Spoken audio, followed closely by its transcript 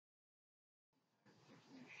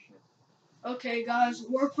Okay, guys,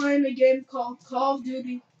 we're playing a game called Call of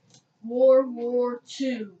Duty World War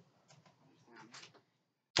II.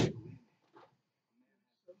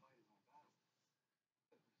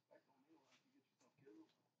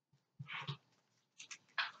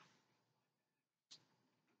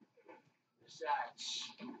 Besides,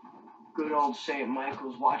 good old St.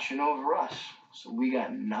 Michael's watching over us, so we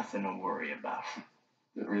got nothing to worry about.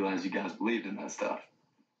 Didn't realize you guys believed in that stuff.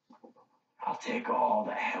 I'll take all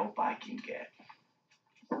the help I can get.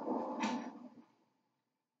 So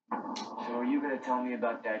are you gonna tell me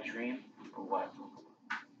about that dream, or what?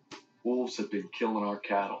 Wolves have been killing our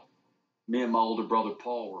cattle. Me and my older brother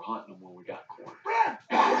Paul were hunting them when we got cornered.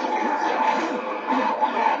 I'm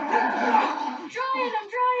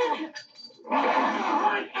trying.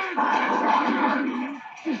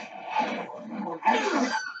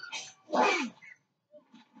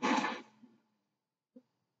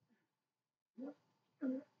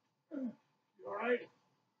 You alright?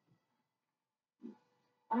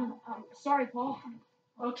 I'm sorry, Paul.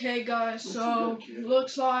 Okay, guys, so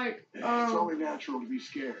looks like It's only natural to be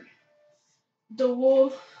scared. the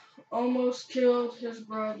wolf almost killed his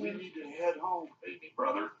brother. We need to head home, baby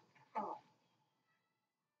brother. From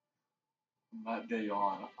that day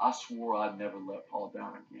on, I swore I'd never let Paul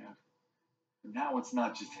down again. And now it's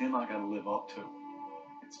not just him I gotta live up to.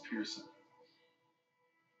 It's Pearson.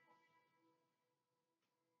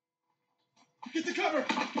 Get the cover!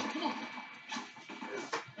 Come on!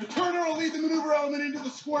 The Turner will lead the maneuver element into the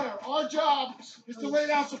square. Our job is to lay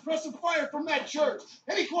down suppressive fire from that church.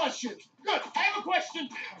 Any questions? Good. I have a question.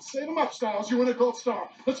 Say them up, Styles. You win a gold star.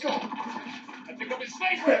 Let's go. I think I'm his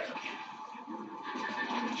favorite.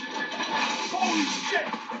 Holy shit!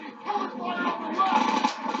 Cover fire up the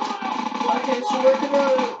left! Okay, so we're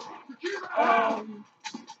gonna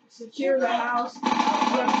secure the house. We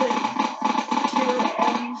have to kill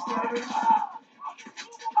all these drivers.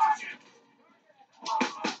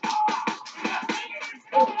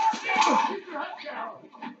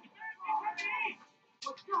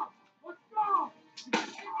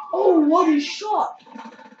 Oh, what a shot!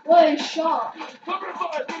 What a shot! Cover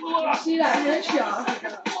fire from the You left! see that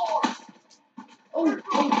headshot? Oh.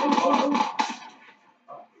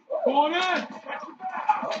 Go on in!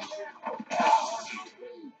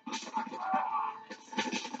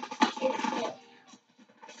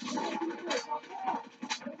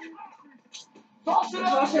 Toss it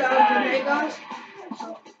Toss it out! out of grenade, guys.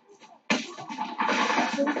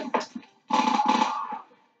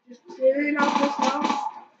 Just clearing out this house.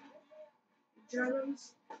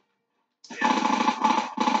 Germans.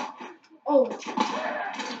 Oh.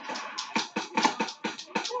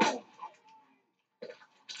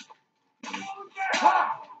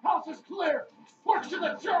 House is clear! Push to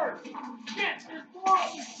the church!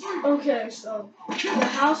 Okay, so the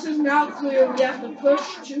house is now clear. We have to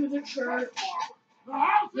push to the church.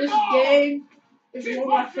 This game is one of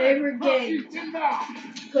my favorite games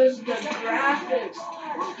because the graphics.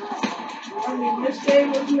 I mean, this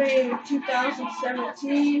game was made in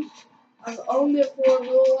 2017. I've owned it for a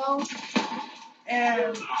little while,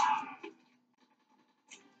 and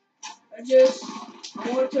I just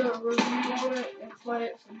want to review on it and play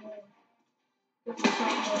it some more.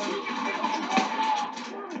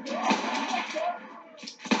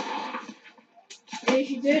 And if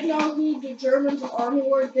you didn't know who the German army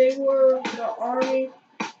were, they were the army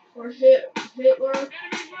for Hitler.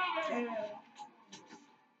 And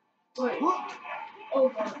wait, oh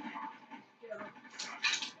god,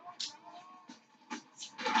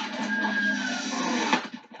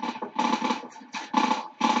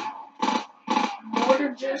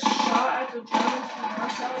 mortar just shot at the Germans from our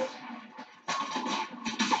side.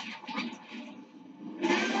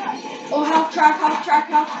 Oh, half track.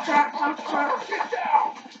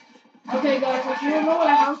 Okay, guys, if you don't know what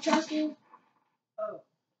a half track is,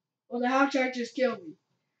 well, the half track just killed me.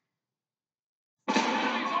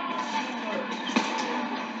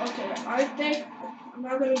 Okay, I think I'm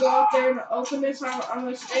not gonna go out there and open this. I'm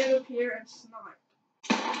gonna stand up here and snipe.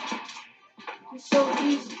 It's so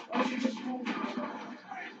easy. Why don't you just hold it?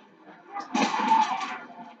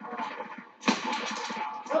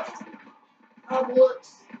 Oh,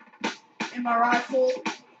 bullets in my rifle.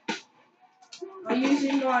 I'm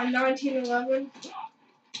using my 1911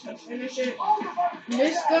 to finish it.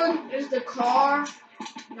 This gun is the Kar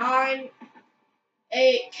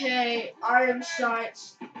 98K Iron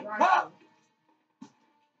Sights rifle.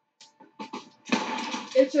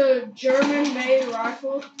 It's a German-made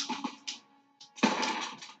rifle,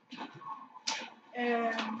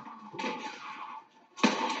 and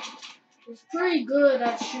it's pretty good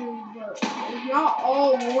at shooting, but it's not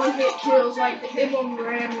all one-hit kills like the M1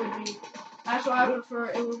 Garand would be. That's why I prefer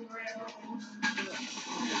it with random.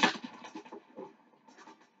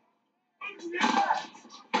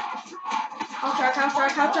 I'll try.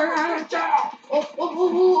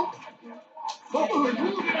 Oh.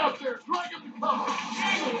 Move it out there. Drag him to cover.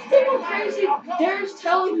 People crazy. They're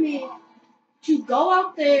telling me to go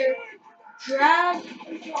out there, drag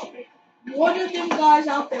one of them guys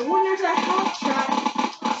out there. When there's a half track,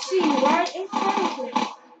 see right in front of him.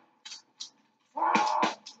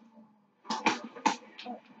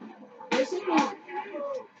 Listen to me.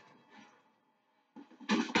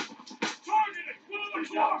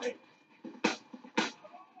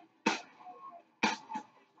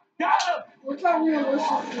 Look how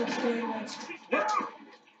realistic this game is.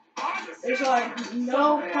 There's like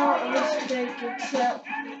no part of this game except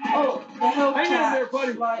the health tax.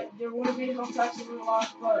 Like there would be health tax in real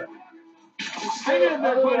life, but it's still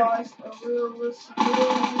otherwise a realistic game.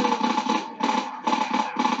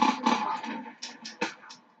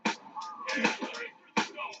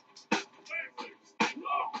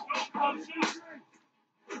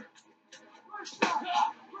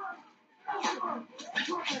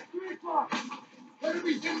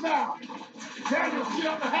 Enemies inbound. Daniel, get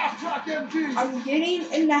on the half-track MG. I'm getting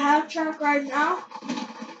in the half track right now,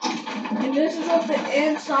 and this is what the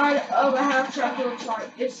inside of a half track looks like.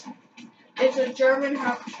 It's a German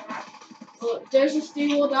half track. Look, there's a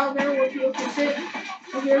steeple down there where people can sit.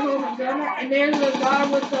 And here's all the gunner, and there's a guy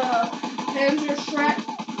with the Panzerschreck.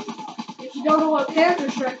 If you don't know what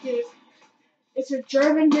Panzerschreck is, it's a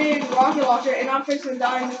German-made rocket launcher, and I'm fixing to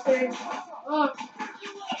die in this thing.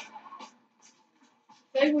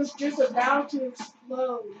 They was just about to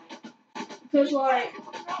explode. Because, like,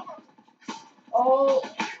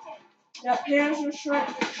 that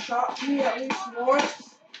Panzerschreck shot me at least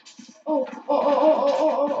once. Oh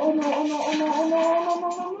no.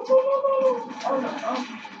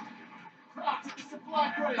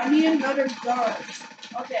 I need another gun.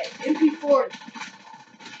 Okay, MP40.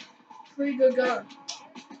 Pretty good gun.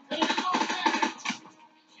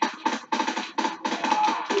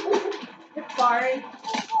 Hip firing.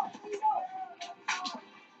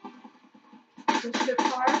 Just hip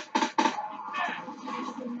fire.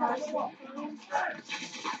 Nice one.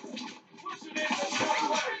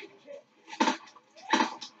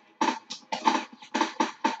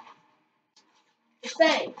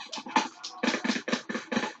 Stay.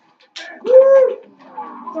 Woo!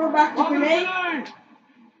 Throw back the grenade.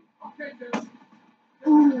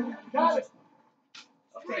 Ooh. Got it.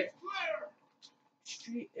 Okay.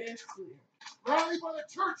 Street is clear. Rally by the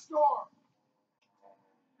church door.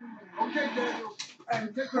 Okay, Daniel. I'm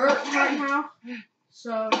hurt right now,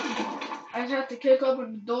 so I just have to kick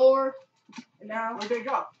open the door, and now Where'd they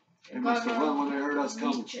go? They must have run when they heard us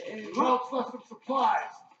coming. Who else left some supplies?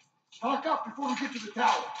 Stock up before we get to the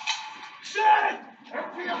tower. Shit!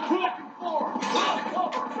 Empty on the second floor. Cover.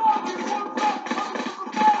 Zombie, one up, coming from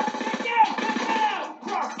the back. Get down!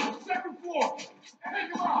 Cross, second floor. Take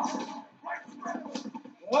him out.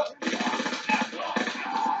 What?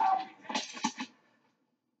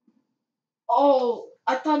 Oh,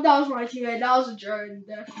 I thought that was my teammate. That was a Jordan,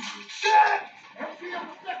 definitely. Shit! Empty on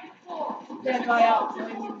the second floor. That guy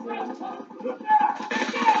outplayed me.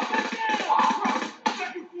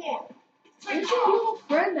 Second floor. Where's your little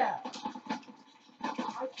friend at?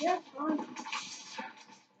 I can't find him.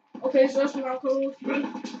 Okay, so that's not cool with me.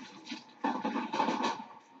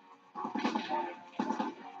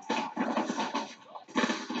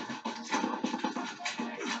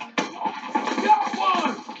 Got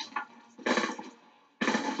one!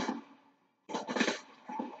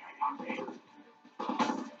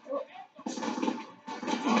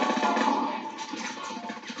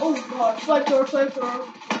 Oh god, flamethrower.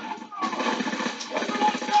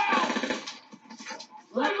 Everyone down!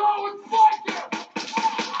 Lay low and fight him!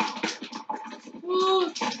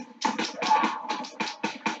 Ooh.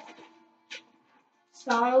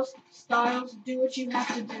 Styles, do what you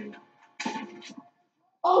have to do.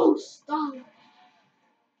 Oh, stop.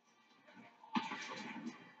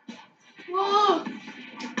 Whoa.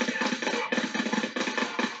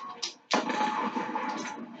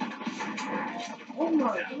 Oh my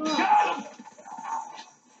god. Got him!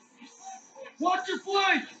 Watch your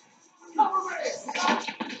flank! Cover me!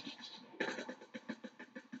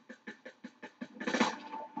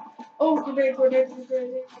 Oh, grenade.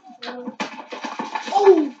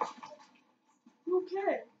 Oh!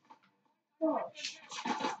 Okay. Gosh.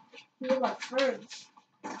 You're my friends.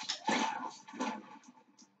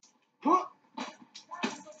 Huh?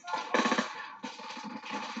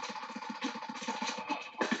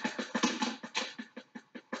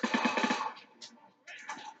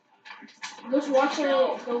 Just watch the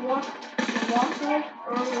waffle,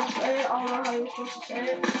 or waffle, I don't know how you're supposed to say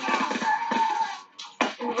it.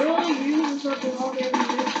 It really uses up a lot of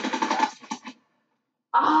ammunition.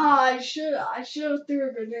 I should have threw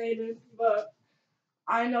a grenade in, but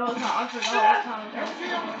I know how I forgot what time it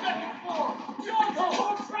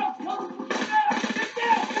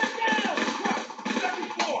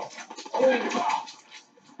was.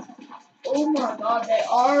 Oh my god, they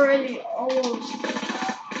already almost.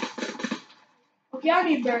 Okay, I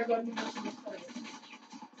need better gun than this.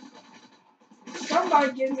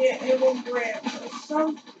 Somebody give me an M1 Grant or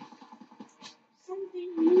something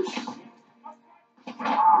useful.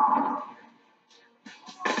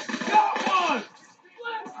 Got one!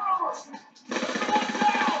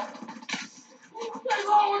 Stay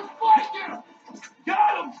low and fight him!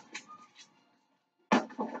 Got him!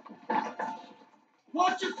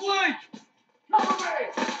 Watch your flank! Cover me!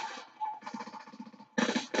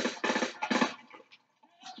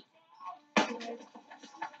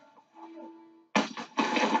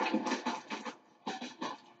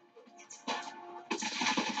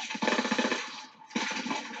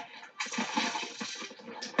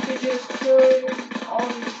 Just put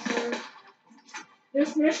on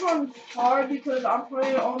this mission one's hard because I'm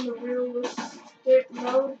playing on the realistic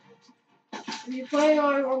mode. If you play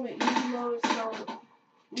on the easy mode, it's so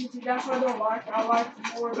easy. That's what I don't like. I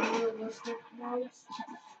like more the realistic modes.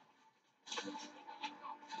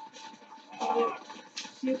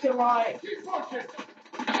 You can like. Keep pushing!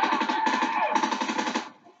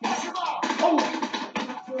 Oh!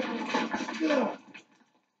 Yeah.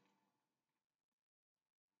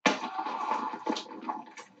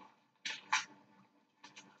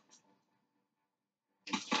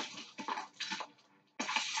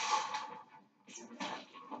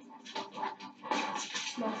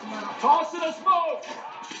 Toss in a smoke!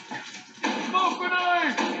 Smoke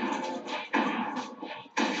grenade!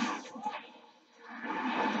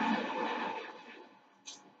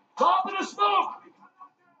 Top in a smoke!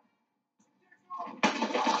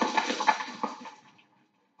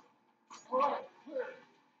 Alright, clear.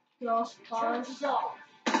 Get off fire. Church is out.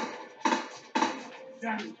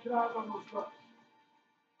 Daniel, get out of those guns.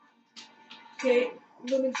 Okay, I'm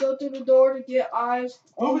gonna go through the door to get eyes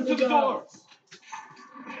on Move it to the door! guns.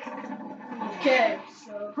 Okay,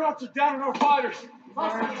 so Krauts are down on our fighters!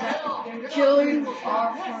 they're killing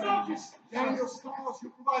our friends. Daniel Stiles, you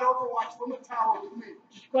provide overwatch from the tower with me.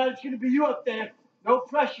 But it's gonna be you up there. No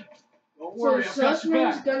pressure. Don't So worry, I've got your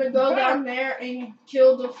Sussman's back. gonna go down there and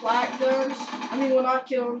kill the flat guns. I mean, well, not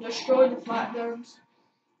kill them, destroy the flat guns.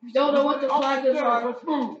 If you don't know what the flat guns are, Let's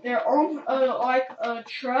move. they're on like a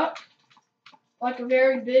truck, like a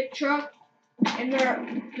very big truck, and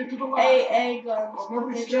they're Get to the left. AA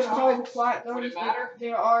guns. They're just called flat guns. Would it matter?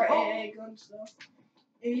 There are AA guns though.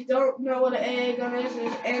 If you don't know what an AA gun is,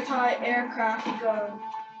 it's anti-aircraft gun.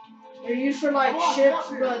 They're used for like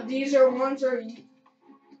ships, but these are ones that are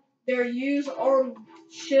they're used on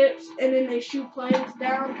ships and then they shoot planes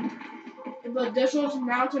down. But this one's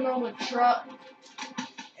mounted on a truck.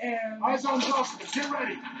 And Eyes on Jocelyn. Get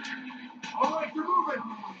ready. All right, you're moving.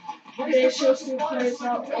 they shoot some planes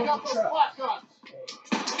out Take on out the those truck. flat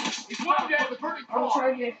guns. He's wounded. The burning I'm car.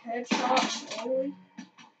 trying to get headshots only.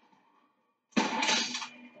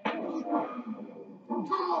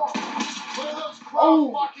 Two more. One of those crowds Oh.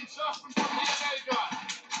 blocking Sussman from the AA gun.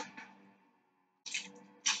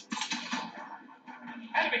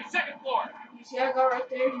 Enemy, second floor. You see I got right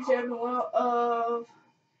there, he's in the one of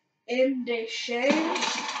Indeshane.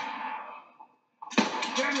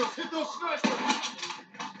 Daniels, hit those snipers.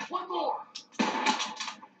 One more.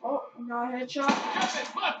 Oh, not a headshot.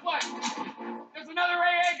 Captain, left flank. There's another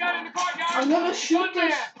AA gun in the courtyard. I'm gonna shoot One this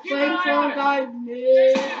man. Keep an eye on flamethrower it. guy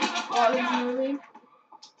mid while he's moving.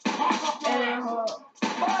 Toss up the And then left.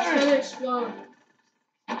 it's Fire. gonna explode.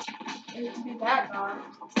 And it could be that guy.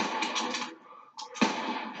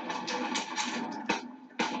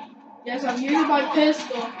 Yes, I'm using my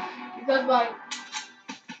pistol because my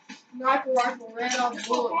sniper rifle ran out of Get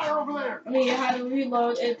some bullets. fire over there. I mean, it had to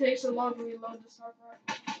reload. It takes so long to reload the sniper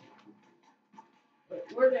rifle. Wait,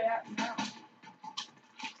 where are they at now?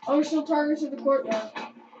 Oh, there's still targets in the courtyard.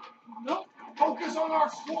 Nope. Focus on our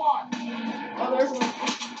squad. Oh, there's one.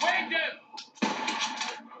 Winged him.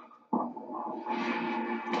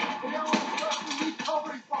 The elements left to lead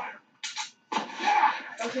covering fire. Yeah.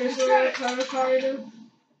 Okay, so we're cover targeted.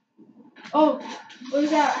 Oh, what is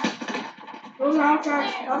that? Those are health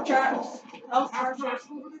traps. Health traps. Health Our traps. troops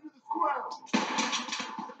moving into the square.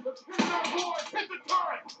 Let's hit that board. Hit the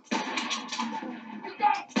turret. You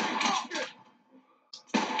gotta stay focused.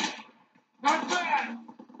 Not bad.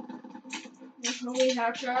 There's no way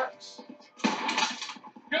health traps.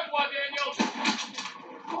 Good one, Daniel.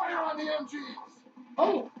 Fire on the MGs.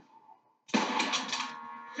 Oh,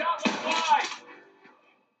 Shot was wide.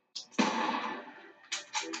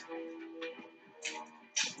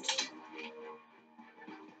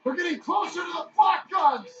 We're getting closer to the flak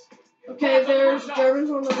guns. okay, there's Germans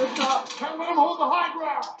on the rooftop. Can't let them hold the high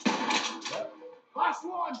ground. Last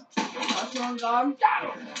one. Last one gone.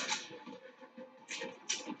 Got him.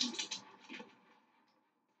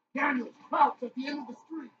 Daniel, crouch at the end of the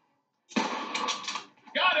street.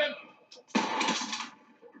 Got him.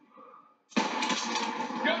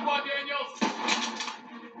 Good one, Daniels.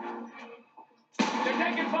 They're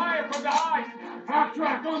taking fire from the high. Half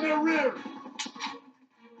track on their rear.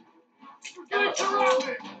 We're getting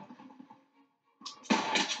surrounded.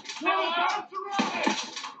 No, I'm surrounded.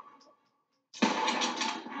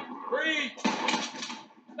 Breathe.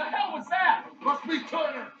 The hell was that? Must be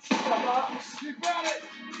Turner. That box. You got it.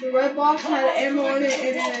 The red box had ammo in it,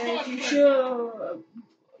 and if you shoot,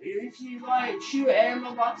 like shoot an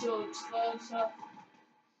ammo box, it'll explode. So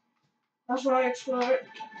that's why I explode.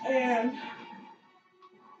 And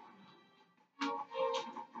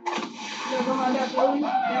they're behind that building.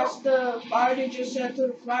 That's the fire they just set to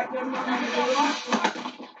the flak gun behind the building.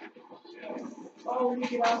 Oh, let me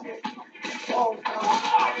get out here. Oh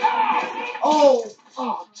God. Oh.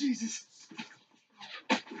 Oh, Jesus.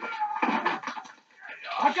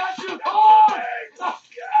 I got you. Come on. No.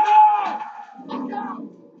 Get out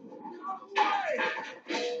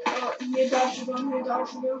of the way. Here, dodge your gun. Here,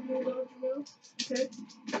 dodge your gun. Here, dodge your gun. Okay.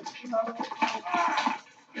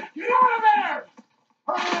 Get out of there.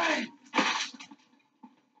 Hurry.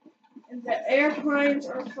 And the airplanes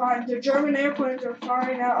are firing. The German airplanes are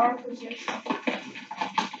firing at our position.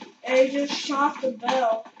 And they just shot the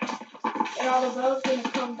bell. And all the bells gonna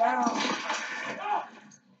come down.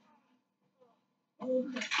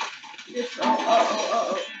 Okay. It's oh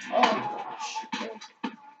gosh. Okay.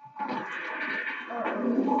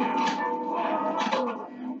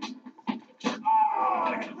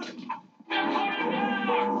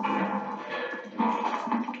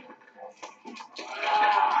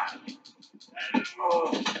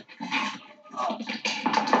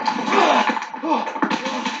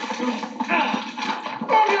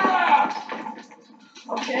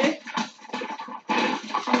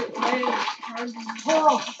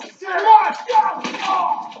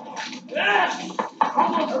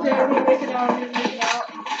 Okay, I'm gonna make it out.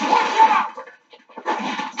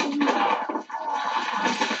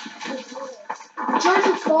 The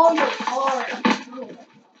Germans falling apart.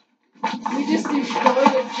 We just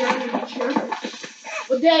destroyed the German church.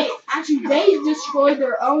 Well, they destroyed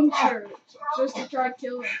their own church just to try to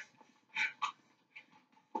kill us.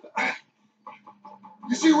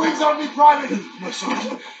 You see wings on me, Private? No,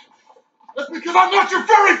 Sergeant. That's because I'm not your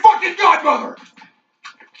fairy fucking godmother!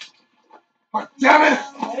 God damn it!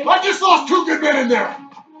 I just lost 2 good men in there!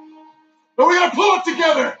 But we gotta pull it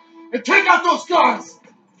together and take out those guns!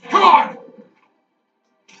 Come on!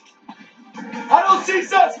 I don't see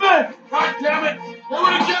suspect! God damn it! They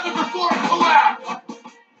were together before it collapsed!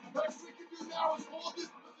 Best we can do now is hold this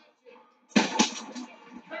position.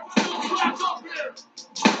 There were still traps up here!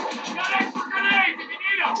 Got extra grenades if you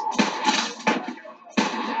need them!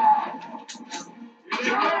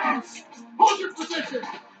 Germans! Hold your position!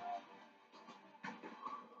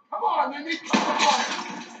 Come on, they need cover fire!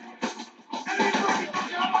 Enemy breaking from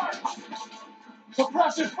the arch!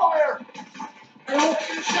 Suppressive fire!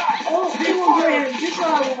 Oh, they were grand. This is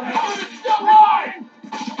what I wanted. It's still alive!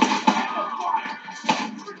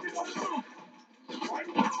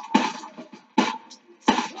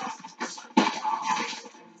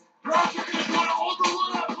 Rush are gonna try to overrun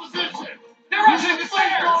that position! They're rushing the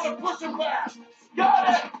stairs! To push them back! Got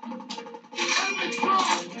it! Enemy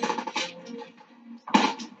through!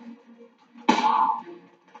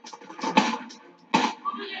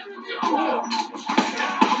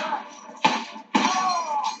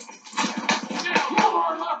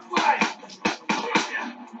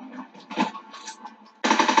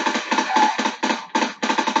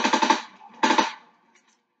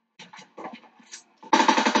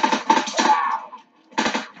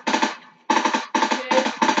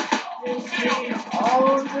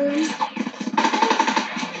 All of them.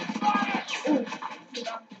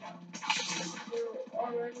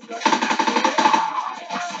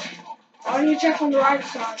 I need to check on the right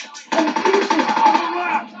side.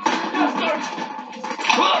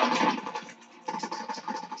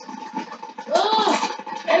 Oh,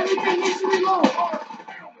 everything needs to reload.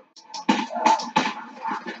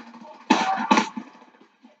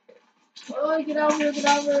 Oh, get out of here, get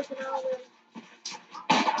out of here, get out of here.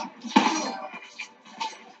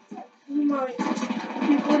 My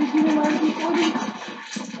people MP40, give me my MP40.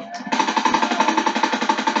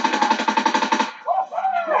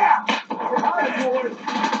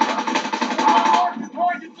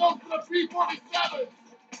 Target's open the P-47.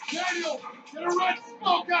 Daniel, get a red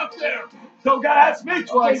smoke out there. Don't gotta ask me Okay,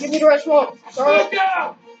 twice. give me the red smoke. Sorry. Smoke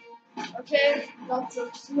out. Okay, got the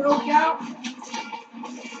smoke out.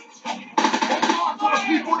 Hold on till the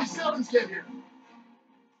P-47s get here.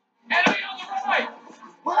 Enemy on the right.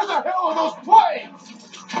 Where the hell are those planes?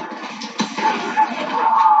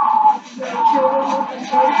 Kill them with the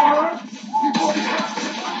flamethrower. P-47.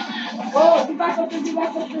 Oh, get back up there, get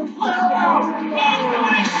back up there.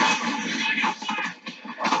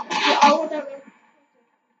 Yeah, I want that one.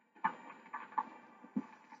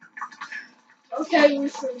 Okay, we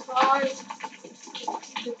survived.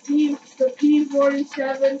 The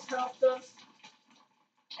P-47s helped us.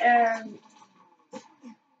 And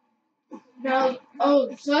now, oh,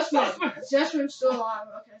 Zussman's still alive.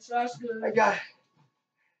 Okay, so that's good. I got it.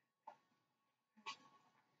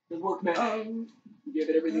 Good work, man. You gave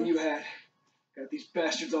it everything you had. Got these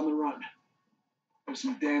bastards on the run. There's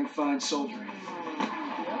some damn fine soldiery.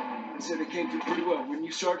 I'd say they came through pretty well, wouldn't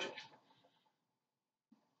you, Sergeant?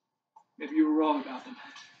 Maybe you were wrong about them.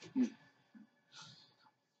 You've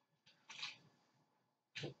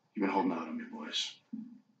been holding out on me, boys.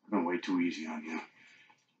 I've been way too easy on you.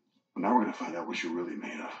 Well, now we're gonna find out what you're really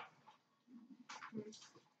made of.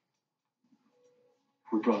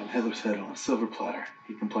 We brought him Hitler's head on a silver platter.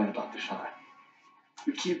 He complained about the shine.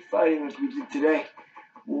 We keep fighting like we did today,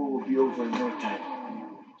 war will be over in no time.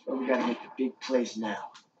 So we gotta make the big plays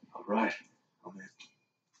now. All right.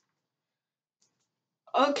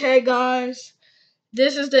 Okay, guys.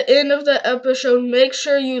 This is the end of the episode. Make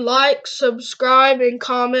sure you like, subscribe, and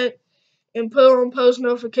comment, and put on post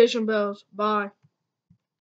notification bells. Bye.